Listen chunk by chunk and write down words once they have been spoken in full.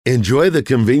Enjoy the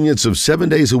convenience of 7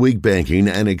 days a week banking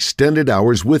and extended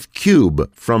hours with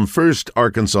Cube from First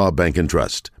Arkansas Bank and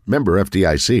Trust. Member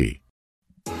FDIC.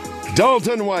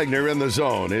 Dalton Wagner in the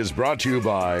Zone is brought to you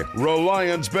by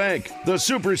Relyance Bank. The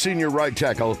super senior right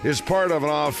tackle is part of an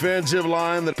offensive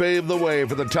line that paved the way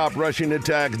for the top rushing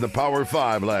attack in the Power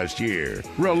 5 last year.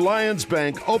 Relyance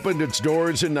Bank opened its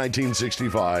doors in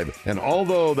 1965, and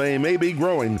although they may be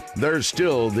growing, they're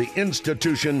still the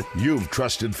institution you've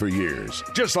trusted for years.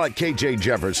 Just like KJ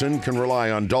Jefferson can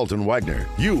rely on Dalton Wagner,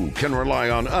 you can rely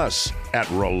on us at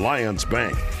Relyance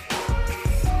Bank.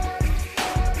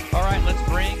 All right, let's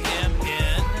bring him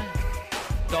in.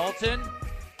 Dalton,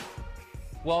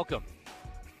 welcome.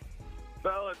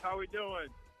 Fellas, how we doing?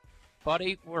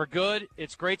 Buddy, we're good.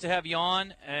 It's great to have you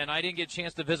on, and I didn't get a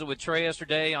chance to visit with Trey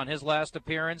yesterday on his last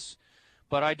appearance,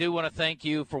 but I do want to thank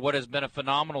you for what has been a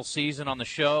phenomenal season on the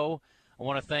show. I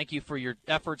want to thank you for your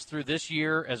efforts through this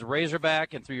year as a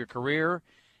Razorback and through your career,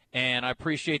 and I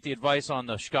appreciate the advice on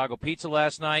the Chicago pizza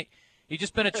last night. You've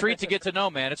just been a treat to get to know,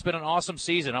 man. It's been an awesome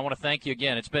season. I want to thank you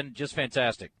again. It's been just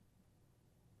fantastic.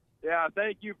 Yeah,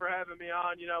 thank you for having me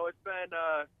on. You know, it's been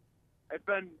an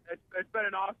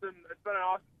awesome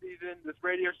season. This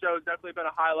radio show has definitely been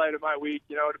a highlight of my week.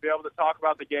 You know, to be able to talk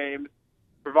about the games,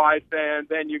 provide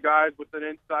fans and you guys with an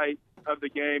insight of the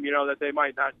game, you know, that they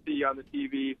might not see on the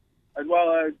TV, as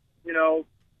well as, you know,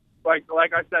 like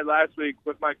I said last week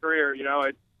with my career, you know,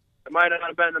 it might not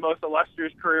have been the most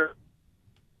illustrious career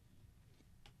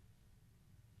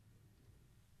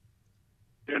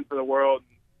for the world.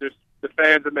 Just the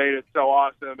fans have made it so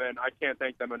awesome, and I can't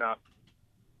thank them enough.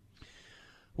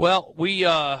 Well, we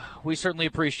certainly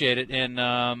appreciate it, and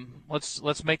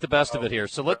let's make the best of it here.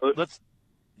 So let's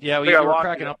you were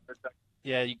cracking up.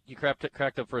 Yeah, you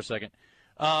cracked up for a second.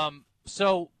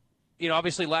 So, you know,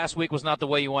 obviously last week was not the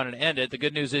way you wanted to end it. The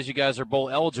good news is you guys are bowl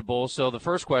eligible. So the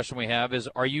first question we have is: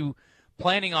 are you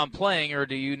planning on playing, or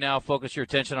do you now focus your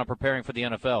attention on preparing for the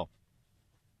NFL?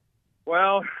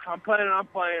 Well, I'm planning on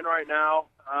playing right now.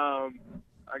 I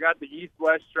got the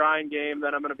East-West Shrine game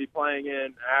that I'm going to be playing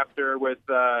in after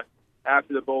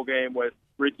the bowl game with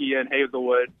Ricky and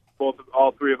Hazelwood.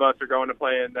 All three of us are going to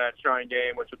play in that Shrine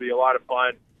game, which will be a lot of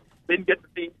fun. Didn't get the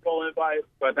Team Bowl invite,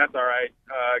 but that's all right.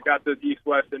 Got the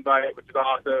East-West invite, which is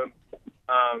awesome.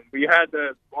 We had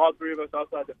all three of us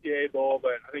also had the PA Bowl,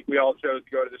 but I think we all chose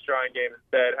to go to the Shrine game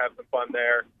instead, have some fun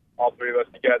there, all three of us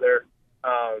together.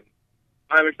 I'm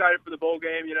excited for the bowl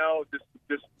game, you know, just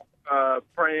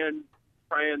praying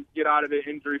get out of it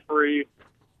injury-free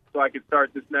so I can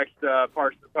start this next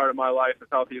part of my life as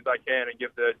healthy as I can and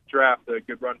give the draft a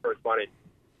good run for its money.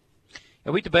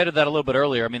 Yeah, we debated that a little bit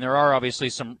earlier. I mean, there are obviously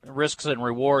some risks and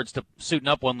rewards to suiting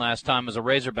up one last time as a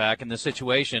Razorback in this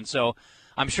situation, so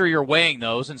I'm sure you're weighing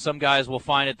those, and some guys will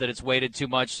find it that it's weighted too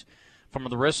much from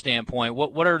the risk standpoint.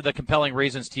 What are the compelling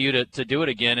reasons to you to do it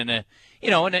again in a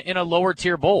lower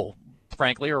tier bowl,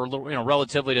 frankly, or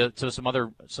relatively to some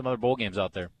other bowl games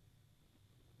out there?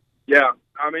 Yeah,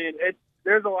 I mean,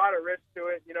 there's a lot of risk to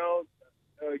it. You know,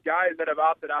 guys that have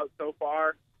opted out so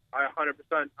far, I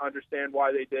 100% understand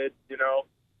why they did. You know,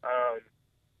 I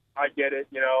get it.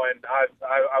 You know, and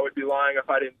I would be lying if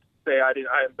I didn't say I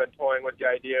haven't been toying with the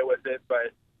idea with it.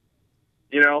 But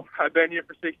you know, I've been here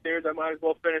for 6 years. I might as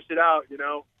well finish it out. You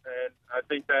know, and I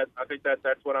think that's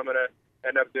what I'm going to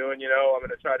end up doing. You know, I'm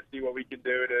going to try to see what we can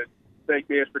do to make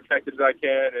me as protected as I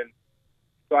can, and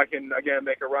so I can, again,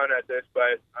 make a run at this,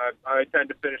 but I intend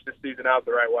to finish this season out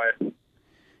the right way.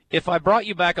 If I brought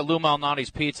you back a Lou Malnati's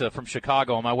pizza from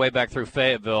Chicago on my way back through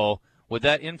Fayetteville, would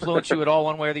that influence you at all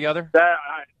one way or the other? That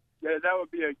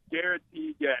would be a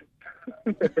guaranteed yes.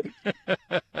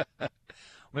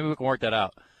 Maybe we can work that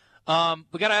out.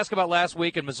 We got to ask about last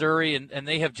week in Missouri, and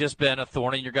they have just been a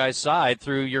thorn in your guys' side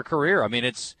through your career. I mean,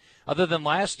 it's other than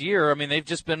last year, I mean, they've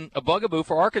just been a bugaboo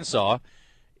for Arkansas.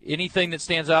 Anything that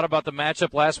stands out about the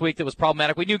matchup last week that was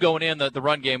problematic? We knew going in that the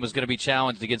run game was going to be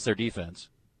challenged against their defense.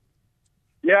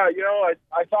 Yeah, you know,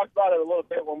 I talked about it a little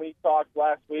bit when we talked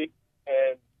last week,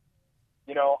 and,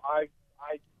 you know, I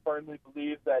firmly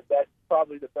believe that that's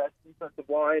probably the best defensive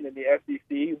line in the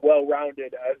SEC,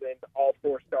 well-rounded as in all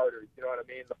four starters. You know what I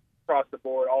mean? Across the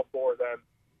board, all four of them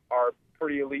are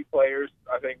pretty elite players.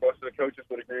 I think most of the coaches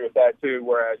would agree with that, too,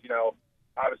 whereas, you know,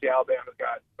 obviously Alabama's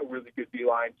got a really good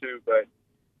D-line, too, but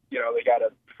you know, they got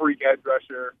a freak edge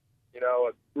rusher, you know,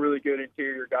 a really good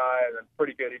interior guy, and a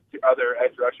pretty good other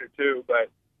edge rusher too. But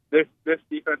this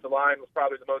defensive line was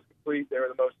probably the most complete. They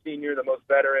were the most senior, the most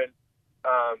veteran,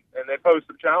 and they posed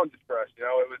some challenges for us. You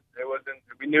know, it wasn't.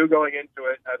 We knew going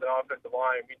into it as an offensive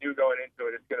line. We knew going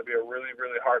into it it's going to be a really,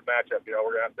 really hard matchup. You know,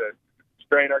 we're going to have to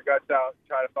strain our guts out and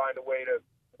try to find a way to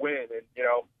win. And,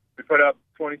 we put up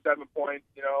 27 points.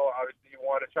 Obviously you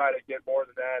want to try to get more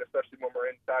than that, especially when we're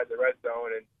inside the red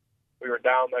zone. And we were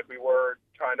down like we were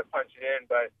trying to punch it in.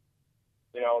 But,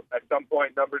 at some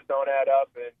point numbers don't add up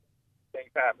and things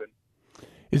happen.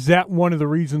 Is that one of the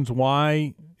reasons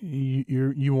why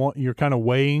you're kind of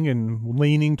weighing and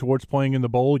leaning towards playing in the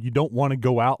bowl? You don't want to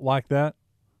go out like that?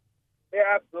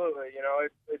 Yeah, absolutely.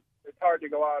 It's hard to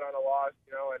go out on a loss,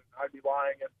 and I'd be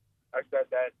lying if I said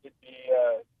that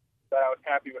that I was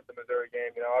happy with the Missouri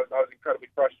game. I was incredibly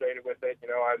frustrated with it. It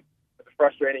was a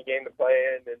frustrating game to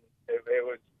play in, and it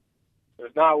was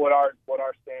not what our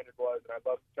standard was, and I'd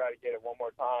love to try to get it one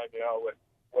more time.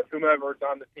 With whomever's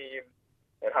on the team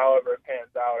and however it pans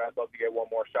out, I'd love to get one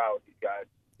more shot with these guys.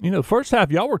 First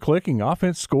half, y'all were clicking.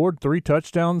 Offense scored 3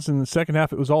 touchdowns. In the second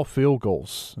half, it was all field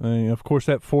goals. Of course,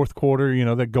 that fourth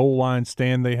quarter, that goal line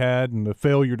stand they had and the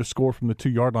failure to score from the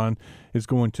 2-yard line is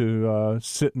going to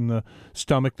sit in the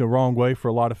stomach the wrong way for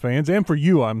a lot of fans and for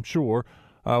you, I'm sure.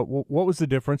 What was the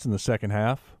difference in the second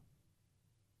half?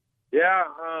 Yeah,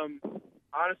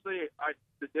 honestly,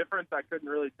 the difference, I couldn't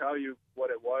really tell you what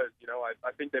it was.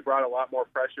 I think they brought a lot more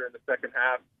pressure in the second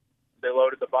half. They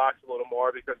loaded the box a little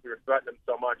more because we were threatening them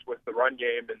so much with the run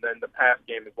game, and then the pass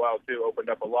game as well too opened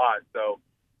up a lot. So,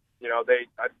 they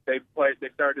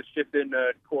started to shift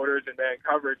into quarters and man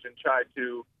coverage and tried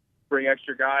to bring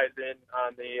extra guys in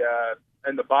on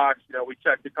in the box. We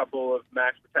checked a couple of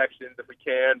max protections if we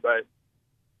can, but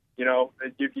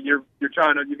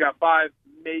you've got 5,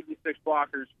 maybe 6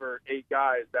 blockers for 8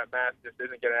 guys. That math just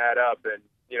isn't going to add up, and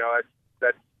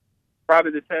that's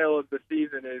probably the tale of the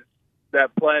season is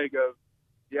that plague of,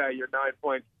 you're 9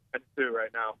 points and 2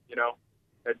 right now.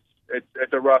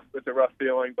 It's a rough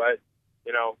feeling, but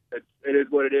it is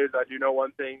what it is. I do know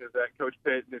one thing is that Coach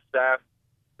Pitt and his staff,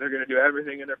 they're going to do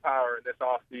everything in their power in this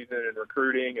off season and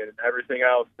recruiting and everything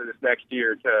else for this next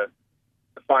year to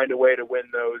find a way to win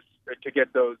those, to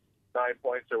get those 9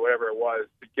 points or whatever it was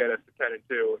to get us to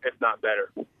 10-2, if not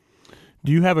better.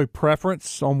 Do you have a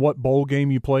preference on what bowl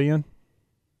game you play in?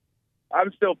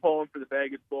 I'm still pulling for the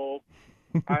Vegas Bowl.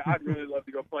 I'd really love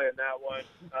to go play in that one.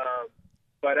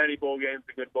 But any bowl game is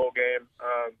a good bowl game.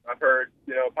 I've heard,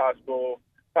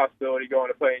 possibility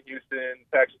going to play in Houston,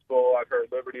 Texas Bowl. I've heard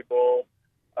Liberty Bowl.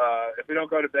 If we don't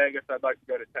go to Vegas, I'd like to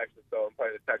go to Texas, though, and play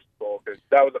the Texas Bowl because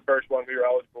that was the first one we were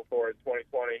eligible for in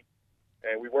 2020,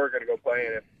 and we were going to go play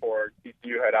in it before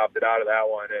TCU had opted out of that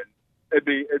one. And it'd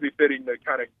be fitting to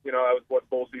kind of, that was what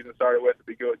bowl season started with. It'd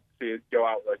be good to see it go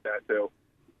out like that, too.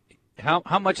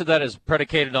 How much of that is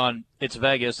predicated on it's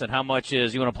Vegas, and how much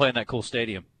is you want to play in that cool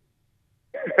stadium?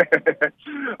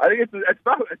 I think it's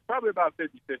probably about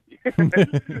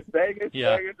 50-50. Vegas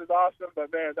is awesome,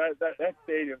 but man, that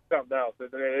stadium's something else.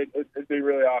 It'd be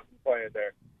really awesome playing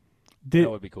there.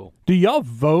 That would be cool. Do y'all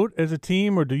vote as a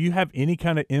team, or do you have any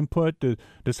kind of input?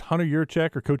 Does Hunter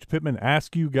Yurchek or Coach Pittman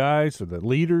ask you guys, or the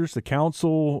leaders, the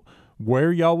council,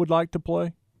 where y'all would like to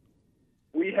play?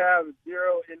 We have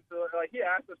zero influence. Like, he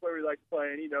asked us where we like to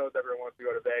play, and he knows everyone wants to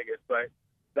go to Vegas, but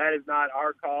that is not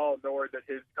our call, nor is it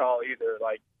his call either.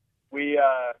 Like,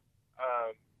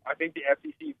 I think the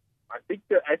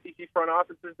SEC front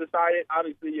offices decided.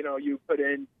 Obviously, you put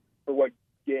in for what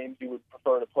games you would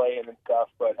prefer to play in and stuff,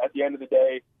 but at the end of the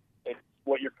day, it's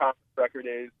what your conference record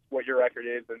is, what your record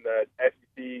is, and the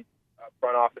SEC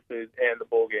front offices and the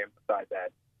bowl game decide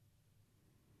that.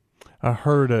 I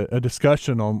heard a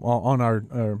discussion on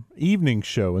our evening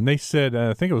show, and they said,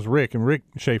 I think it was Rick, and Rick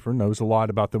Schaefer knows a lot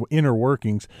about the inner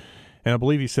workings, and I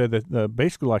believe he said that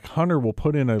basically like Hunter will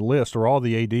put in a list, or all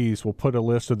the ADs will put a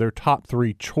list of their top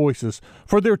 3 choices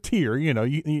for their tier.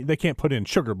 They can't put in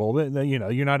Sugar Bowl.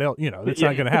 You're not, it's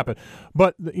not going to happen.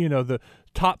 But, the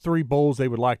top 3 bowls they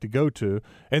would like to go to,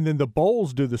 and then the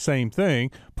bowls do the same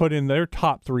thing, put in their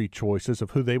top 3 choices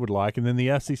of who they would like, and then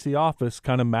the SEC office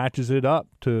kind of matches it up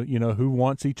to, who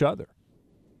wants each other.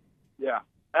 Yeah,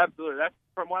 absolutely. That's,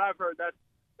 from what I've heard,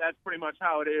 that's pretty much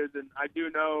how it is, and I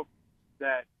do know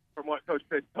that from what Coach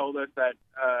Pitt told us that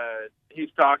he's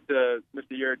talked to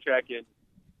Mr. Yurchek,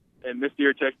 and Mr.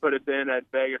 Yurchek put us in at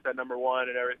Vegas at number 1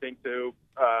 and everything too.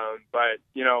 But,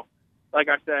 like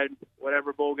I said,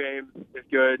 whatever bowl game is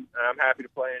good, I'm happy to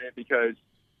play in it because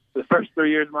the first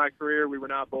 3 years of my career we were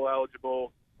not bowl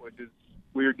eligible, which is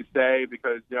weird to say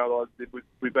because,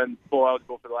 we've been bowl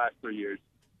eligible for the last 3 years.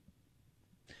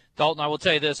 Dalton, I will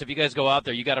tell you this, if you guys go out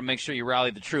there, you got to make sure you rally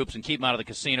the troops and keep them out of the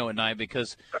casino at night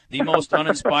because the most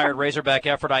uninspired Razorback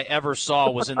effort I ever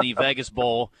saw was in the Vegas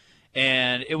Bowl,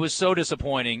 and it was so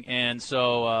disappointing. And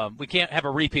so we can't have a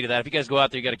repeat of that. If you guys go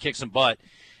out there, you got to kick some butt,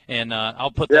 and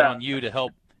I'll put that on you to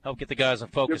help get the guys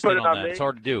focused in on that. Me? It's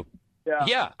hard to do.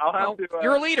 Yeah.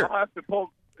 You're a leader. I'll have to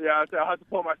Yeah, I'll have to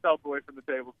pull myself away from the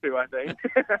table too, I think.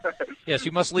 Yes,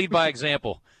 you must lead by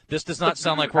example. This does not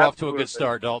sound like we're off to a good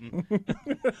start, Dalton.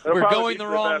 We're going the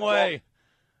wrong way.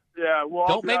 Yeah, we'll all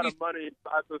Don't be make out me... of money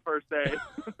after the first day.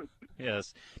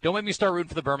 Yes. Don't make me start rooting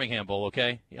for the Birmingham Bowl,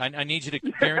 okay? I need you to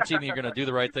guarantee me you're going to do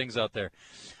the right things out there.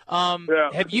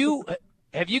 Yeah. Have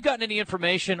you gotten any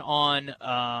information on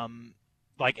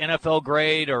like NFL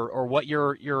grade or what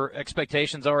your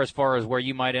expectations are as far as where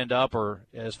you might end up or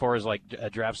as far as like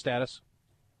draft status?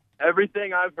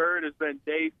 Everything I've heard has been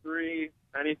day 3,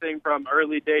 anything from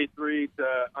early day 3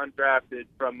 to undrafted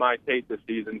from my tape this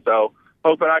season. So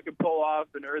hoping I can pull off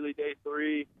an early day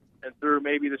 3 and through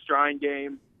maybe the Shrine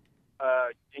game,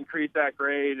 increase that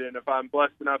grade. And if I'm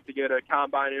blessed enough to get a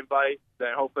combine invite, then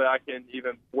hopefully I can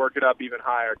even work it up even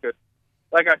higher. Because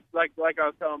like I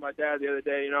was telling my dad the other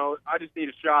day, I just need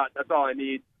a shot. That's all I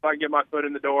need. If I can get my foot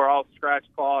in the door, I'll scratch,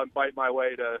 claw, and bite my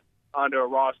way onto a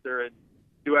roster and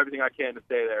do everything I can to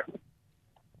stay there.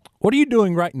 What are you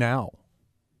doing right now?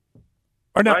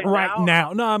 Or not right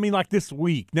now? No, I mean like this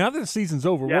week. Now that the season's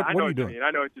over, yeah, what are you doing? I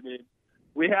know what you mean.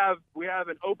 We have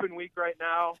an open week right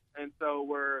now, and so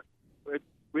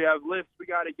we have lifts we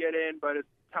got to get in, but it's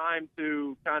time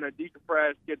to kind of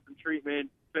decompress, get some treatment,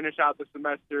 finish out the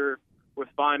semester with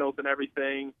finals and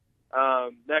everything.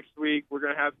 Next week we're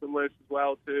going to have some lifts as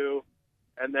well too,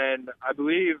 and then I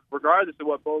believe regardless of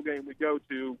what bowl game we go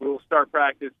to, we'll start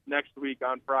practice next week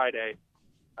on Friday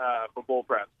for bowl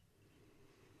prep.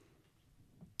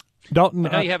 Dalton,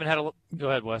 I know you haven't had a – go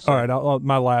ahead, Wes. All right,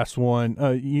 my last one.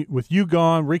 With you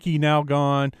gone, Ricky now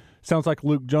gone, sounds like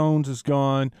Luke Jones is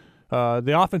gone.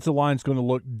 The offensive line is going to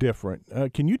look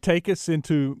different. Can you take us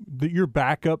into your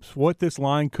backups, what this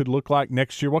line could look like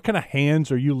next year? What kind of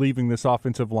hands are you leaving this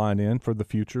offensive line in for the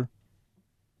future?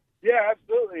 Yeah,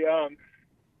 absolutely.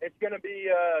 It's going to be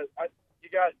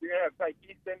you're going to have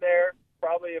Tykees in there.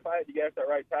 Probably, if I had to guess, at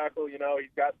right tackle, he's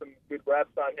got some good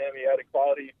reps on him. He had a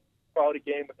quality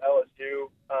game with LSU.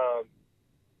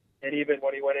 And even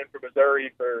when he went in for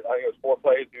Missouri for, I think it was 4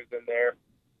 plays, he was in there.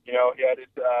 He had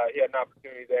an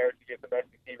opportunity there to get some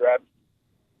SEC reps.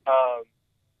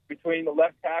 Between the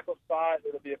left tackle spot,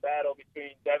 it'll be a battle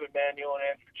between Devin Manuel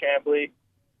and Andrew Chambly.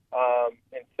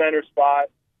 In center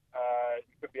spot, it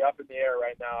could be up in the air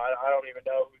right now. I don't even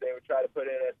know who they would try to put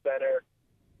in at center.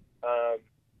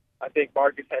 I think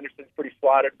Marcus Henderson's pretty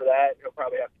slotted for that. He'll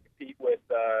probably have to compete with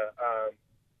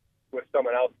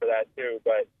someone else for that too.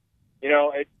 But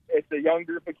it's a young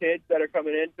group of kids that are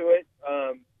coming into it,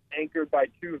 anchored by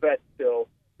 2 vets still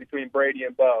between Brady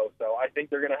and Bo. So I think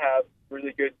they're going to have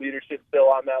really good leadership still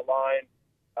on that line.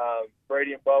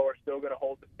 Brady and Bo are still going to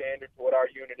hold the standard to what our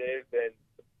unit is, and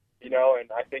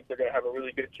I think they're going to have a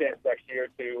really good chance next year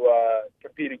to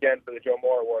compete again for the Joe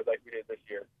Moore Award like we did this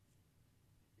year.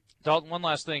 Dalton, one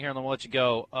last thing here, and then we'll let you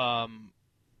go.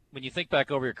 When you think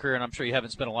back over your career, and I'm sure you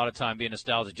haven't spent a lot of time being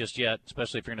nostalgic just yet,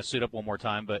 especially if you're going to suit up one more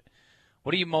time, but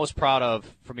what are you most proud of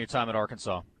from your time at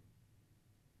Arkansas?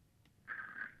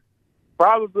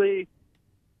 Probably,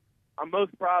 I'm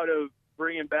most proud of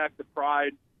bringing back the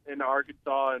pride into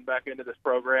Arkansas and back into this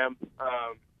program.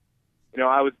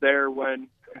 I was there when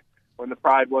the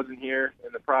pride wasn't here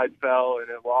and the pride fell and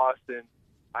it lost, and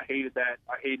I hated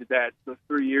that. Those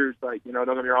 3 years, don't get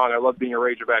me wrong, I love being a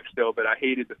Razorback still, but I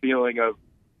hated the feeling of,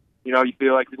 you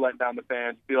feel like you're letting down the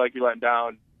fans, you feel like you're letting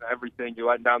down everything, you're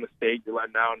letting down the state, you're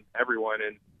letting down everyone,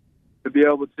 and to be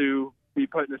able to be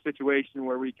put in a situation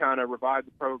where we kind of revived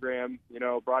the program,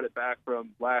 brought it back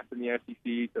from last in the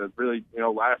SEC to really,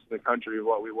 last in the country of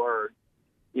what we were.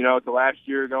 It's the last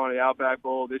year going to the Outback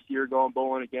Bowl, this year going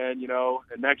bowling again,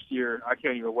 and next year I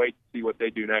can't even wait to see what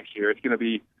they do next year. It's going to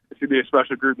be a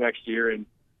special group next year, and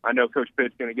I know Coach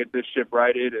Pitt's going to get this ship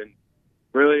righted. And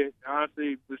really,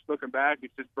 honestly, just looking back,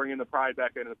 it's just bringing the pride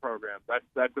back into the program.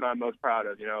 That's what I'm most proud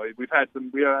of. We had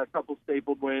a couple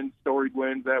stapled wins, storied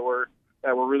wins that were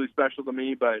really special to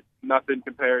me, but nothing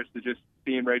compares to just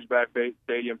seeing Razorback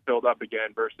Stadium filled up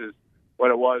again versus what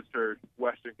it was for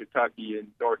Western Kentucky and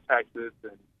North Texas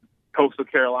and Coastal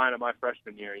Carolina my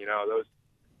freshman year.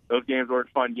 Those games were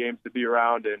fun games to be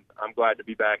around, and I'm glad to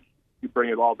be back. You bring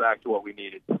it all back to what we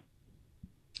needed.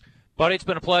 Buddy, it's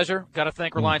been a pleasure. Got to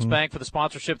thank Relyance Bank for the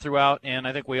sponsorship throughout, and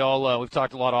I think we all we've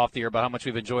talked a lot off the air about how much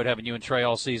we've enjoyed having you and Trey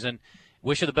all season.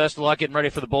 Wish you the best of luck getting ready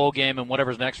for the bowl game and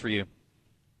whatever's next for you.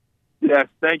 Yes,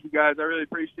 thank you guys. I really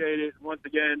appreciate it. Once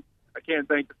again, I can't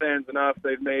thank the fans enough.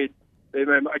 They've made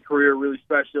my career really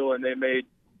special, and they made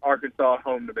Arkansas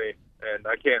home to me. And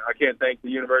I can't thank the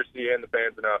university and the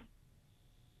fans enough.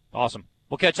 Awesome.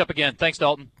 We'll catch up again. Thanks,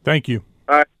 Dalton. Thank you.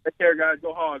 All right, take care, guys.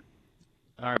 Go Hogs.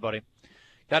 All right, buddy.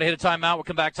 Got to hit a timeout. We'll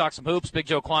come back, talk some hoops. Big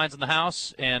Joe Klein's in the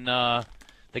house, and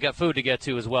they got food to get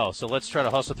to as well. So let's try to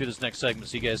hustle through this next segment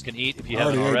so you guys can eat if you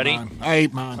haven't already. I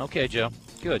ate mine. Okay, Joe.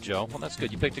 Good, Joe. Well, that's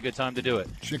good. You picked a good time to do it.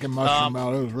 Chicken mushroom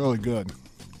out. It was really good.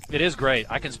 It is great.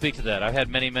 I can speak to that. I've had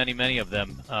many, many, many of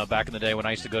them back in the day when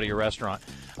I used to go to your restaurant.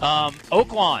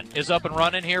 Oaklawn is up and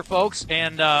running here, folks.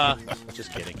 And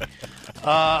just kidding.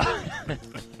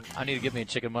 I need to get me a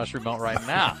chicken mushroom melt right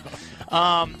now.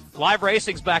 Live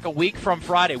racing's back a week from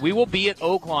Friday. We will be at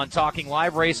Oaklawn talking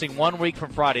live racing 1 week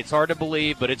from Friday. It's hard to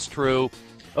believe, but it's true.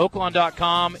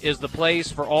 Oaklawn.com is the place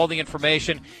for all the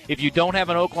information. If you don't have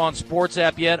an Oaklawn Sports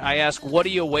app yet, I ask, what are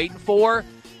you waiting for?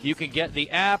 You can get the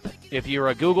app if you're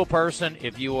a Google person,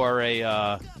 if you are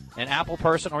an Apple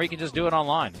person, or you can just do it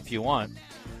online if you want.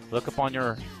 Look up on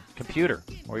your computer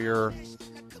or your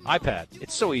iPad.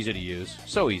 It's so easy to use.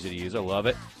 So easy to use. I love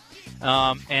it.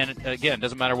 And, again, it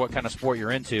doesn't matter what kind of sport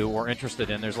you're into or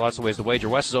interested in. There's lots of ways to wager.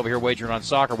 Wes is over here wagering on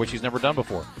soccer, which he's never done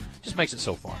before. Just makes it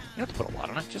so fun. You don't have to put a lot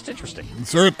on it. Just interesting.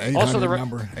 Insert 800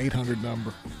 number. 800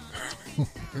 number.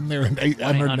 In there, an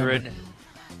 800 number.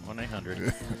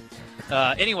 1-800.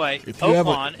 Anyway,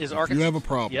 Oaklawn is Arkansas. If you have a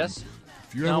problem. Yes?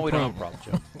 We don't have a problem,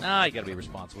 Joe. Nah, you got to be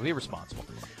responsible. Be responsible.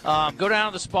 Go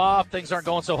down to the spa if things aren't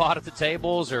going so hot at the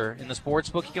tables or in the sports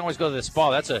book. You can always go to the spa.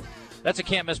 That's a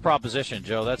can't-miss proposition,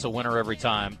 Joe. That's a winner every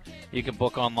time. You can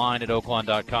book online at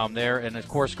oaklawn.com there. And, of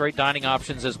course, great dining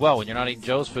options as well. When you're not eating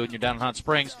Joe's food and you're down in Hot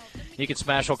Springs, you can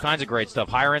smash all kinds of great stuff.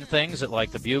 Higher-end things at,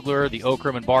 like, the Bugler, the Oak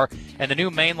Room and Bar. And the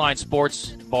new Mainline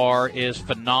Sports Bar is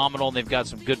phenomenal. And they've got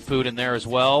some good food in there as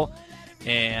well.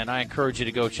 And I encourage you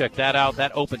to go check that out.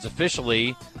 That opens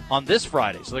officially on this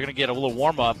Friday. So they're going to get a little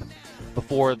warm-up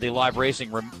before the live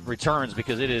racing returns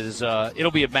because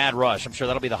it'll be a mad rush. I'm sure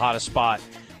that'll be the hottest spot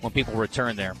when people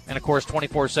return there. And, of course,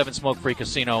 24/7 smoke-free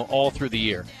casino all through the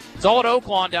year. It's all at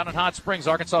Oaklawn down in Hot Springs,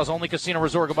 Arkansas's only casino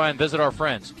resort. Go by and visit our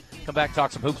friends. Come back,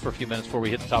 talk some hoops for a few minutes before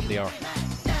we hit the top of the hour.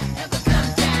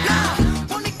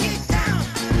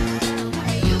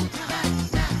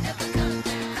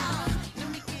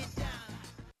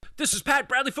 This is Pat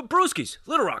Bradley for Brewski's.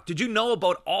 Little Rock, did you know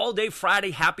about all-day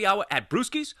Friday happy hour at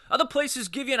Brewski's? Other places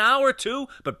give you an hour or two,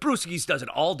 but Brewski's does it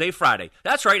all day Friday.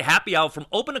 That's right, happy hour from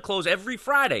open to close every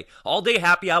Friday. All-day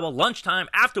happy hour, lunchtime,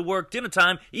 after work, dinner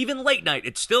time, even late night.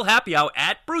 It's still happy hour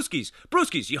at Brewski's.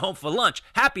 Brewski's, your home for lunch,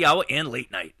 happy hour, and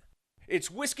late night.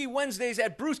 It's Whiskey Wednesdays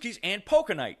at Brewski's and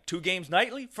Poker Night. 2 games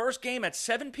nightly, first game at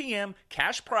 7 p.m.,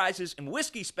 cash prizes, and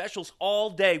whiskey specials all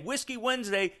day. Whiskey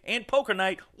Wednesday and Poker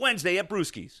Night, Wednesday at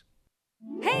Brewski's.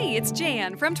 Hey, it's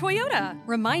Jan from Toyota,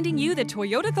 reminding you that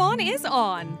Toyotathon is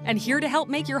on and here to help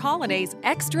make your holidays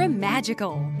extra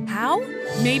magical. How?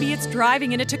 Maybe it's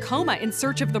driving in a Tacoma in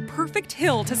search of the perfect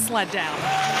hill to sled down,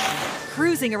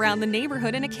 cruising around the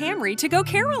neighborhood in a Camry to go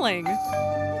caroling,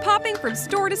 popping from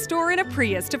store to store in a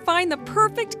Prius to find the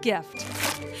perfect gift.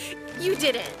 You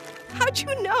did it. How'd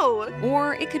you know?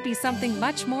 Or it could be something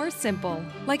much more simple,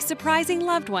 like surprising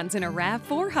loved ones in a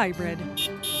RAV4 hybrid.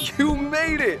 You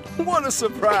made it! What a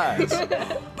surprise!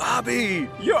 Bobby,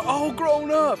 you're all grown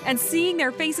up! And seeing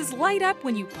their faces light up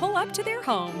when you pull up to their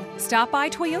home. Stop by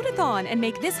Toyotathon and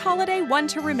make this holiday one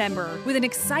to remember with an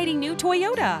exciting new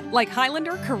Toyota, like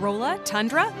Highlander, Corolla,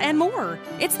 Tundra, and more.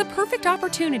 It's the perfect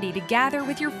opportunity to gather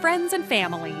with your friends and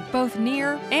family, both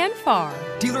near and far.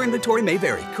 Dealer inventory may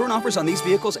vary. Current offers on these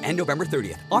vehicles end November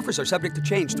 30th. Offers are subject to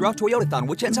change throughout Toyotathon,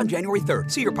 which ends on January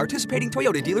 3rd. See your participating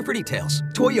Toyota dealer for details.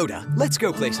 Toyota, let's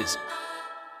go places.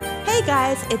 Hey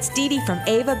guys, it's Dee Dee from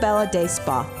Ava Bella Day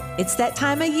Spa. It's that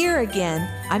time of year again.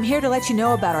 I'm here to let you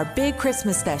know about our big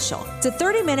Christmas special. It's a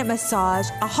 30-minute massage,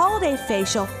 a holiday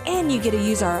facial, and you get to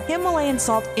use our Himalayan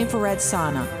salt infrared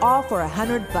sauna, all for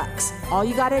 $100. All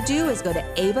you gotta do is go to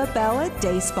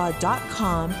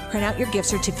avabelladayspa.com, print out your gift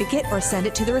certificate or send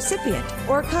it to the recipient,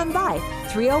 or come by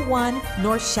 301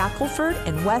 North Shackelford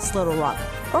in West Little Rock,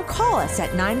 or call us at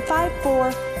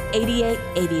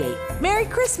 954-8888. Merry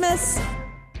Christmas!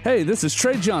 Hey, this is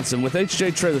Trey Johnson with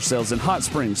HJ Trailer Sales in Hot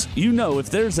Springs. You know, if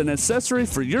there's an accessory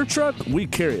for your truck, we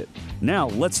carry it. Now,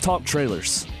 let's talk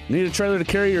trailers. Need a trailer to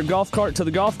carry your golf cart to the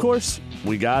golf course?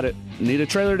 We got it. Need a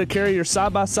trailer to carry your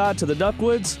side-by-side to the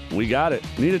Duckwoods? We got it.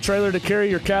 Need a trailer to carry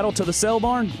your cattle to the sale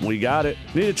barn? We got it.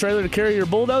 Need a trailer to carry your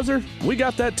bulldozer? We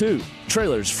got that too.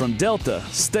 Trailers from Delta,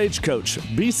 Stagecoach,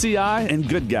 BCI, and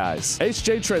Good Guys.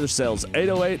 HJ Trailer Sales,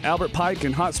 808 Albert Pike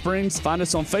in Hot Springs. Find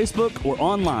us on Facebook or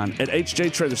online at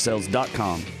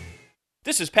hjtrailersales.com.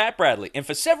 This is Pat Bradley, and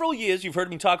for several years you've heard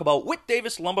me talk about Whit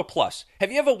Davis Lumber Plus.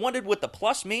 Have you ever wondered what the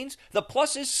plus means? The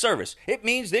plus is service. It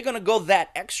means they're going to go that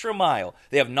extra mile.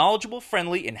 They have knowledgeable,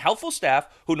 friendly, and helpful staff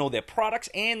who know their products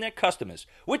and their customers.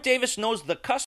 Whit Davis knows the customer